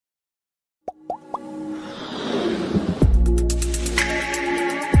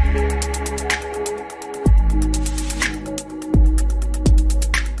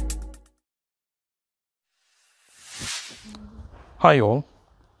Hi all,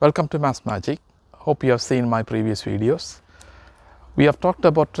 welcome to Maths Magic. Hope you have seen my previous videos. We have talked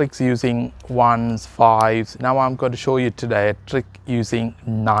about tricks using 1s, 5s. Now I'm going to show you today a trick using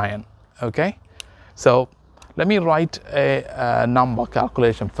 9. Okay, so let me write a number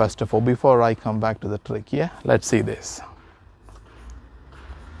calculation first of all before I come back to the trick. Yeah, let's see this.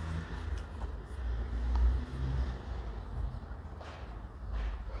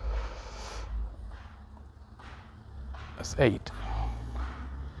 That's 8.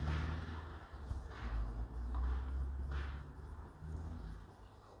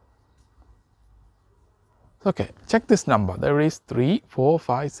 Okay, check this number. There is 3, 4,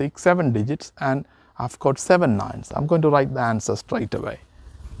 5, 6, 7 digits and I've got 7 nines. I'm going to write the answer straight away.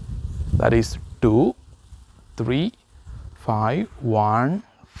 That is 2, 3, 5, 1,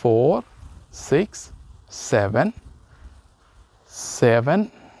 4, 6, 7,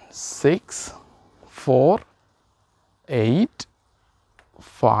 7, 6, 4, 8,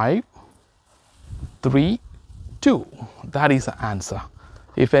 5, 3, 2. That is the answer.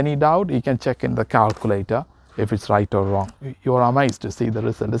 If any doubt, you can check in the calculator if it's right or wrong. You are amazed to see the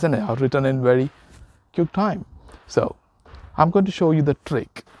result, isn't it? I've written in very quick time. So I'm going to show you the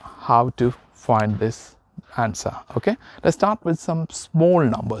trick how to find this answer. Okay, let's start with some small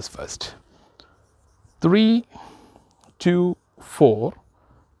numbers first. 3, 2, 4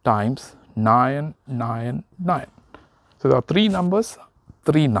 times 9, 9, 9. So there are 3 numbers,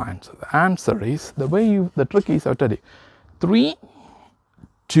 3 nines. So the answer is, the trick is, I'll tell you, 3,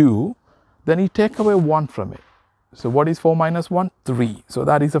 2, then you take away 1 from it. So what is 4 minus 1? 3. So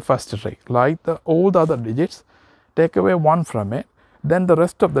that is the first trick. Like all the other digits, take away 1 from it. Then the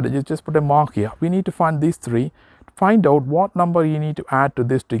rest of the digits, just put a mark here. We need to find these 3. Find out what number you need to add to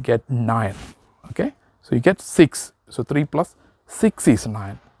this to get 9. Okay. So you get 6. So 3 plus 6 is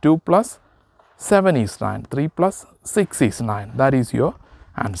 9. 2 plus 7 is 9. 3 plus 6 is 9. That is your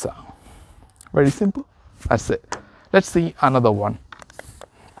answer. Very simple. That's it. Let's see another one.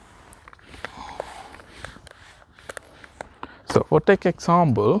 So for take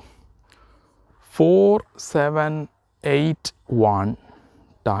example, 4, 7, 8, 1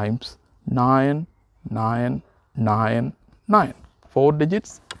 times 9, 9, 9, 9. 4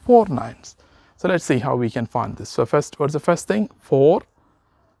 digits, 4 nines. So let's see how we can find this. So first, what's the first thing? 4,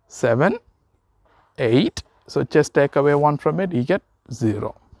 7, 8. So just take away 1 from it, you get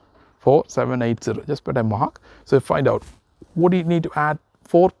 0. 4, 7, 8, 0. Just put a mark. So find out what do you need to add.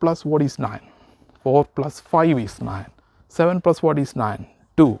 4 plus what is 9? 4 plus 5 is 9. 7 plus what is 9?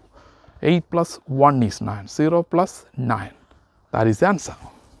 2. 8 plus 1 is 9. 0 plus 9. That is the answer.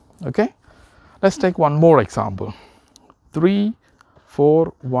 Okay. Let's take one more example. 3,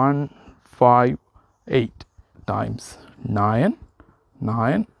 4, 1, 5, 8 times 9,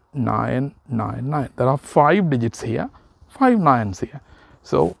 9, 9, 9, 9. There are 5 digits here, 5 nines here.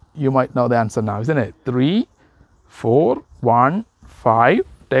 So you might know the answer now, isn't it? 3, 4, 1, 5.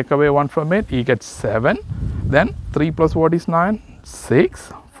 Take away 1 from it, you get 7. Then 3 plus what is 9?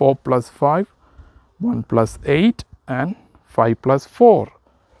 6. 4 plus 5, 1 plus 8, and 5 plus 4.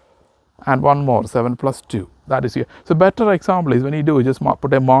 And one more, 7 plus 2. That is here. So better example is when you do, just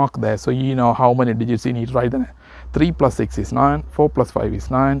put a mark there so you know how many digits you need to write there. 3 plus 6 is 9, 4 plus 5 is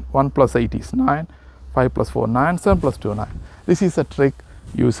 9, 1 plus 8 is 9, 5 plus 4, 9, 7 plus 2, 9. This is a trick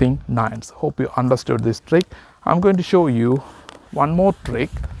using 9s. Hope you understood this trick. I'm going to show you one more trick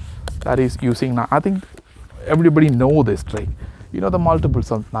that is using 9. I think everybody know this trick. You know the multiples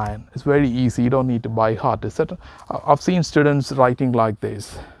of 9. It's very easy. You don't need to buy hard, etc. I've seen students writing like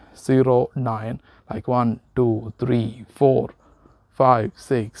this: 0, 9, like 1, 2, 3, 4, 5,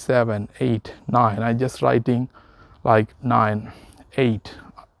 6, 7, 8, 9. I'm just writing like 9, 8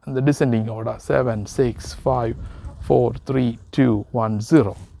 in the descending order: 7, 6, 5, 4, 3, 2, 1,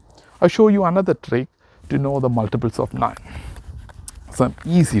 0. I'll show you another trick to know the multiples of 9. Some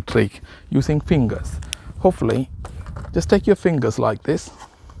easy trick using fingers. Hopefully, just take your fingers like this,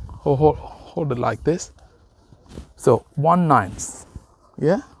 hold it like this. So 1 nines,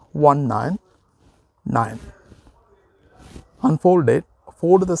 yeah, 1 9, 9. Unfold it,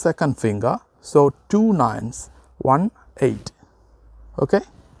 fold the second finger. So 2 nines, 1 8. Okay,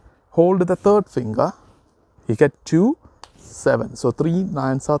 hold the third finger, you get 2 7. So 3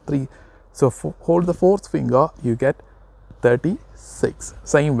 nines are 3. So hold the fourth finger, you get 36.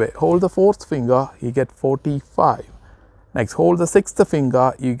 Same way, hold the fourth finger, you get 45. Next, hold the sixth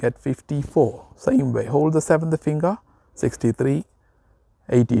finger, you get 54. Same way, hold the seventh finger, 63,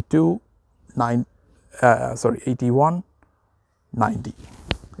 82, 81, 90.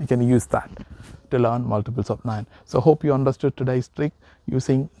 You can use that to learn multiples of 9. So hope you understood today's trick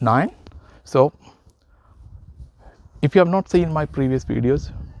using 9. So If you have not seen my previous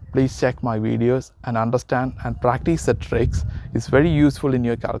videos, please check my videos and understand and practice the tricks. It's very useful in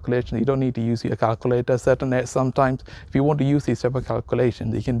your calculation. You don't need to use your calculator. Sometimes if you want to use these type of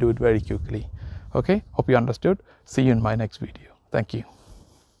calculations, you can do it very quickly. Okay, hope you understood. See you in my next video. Thank you.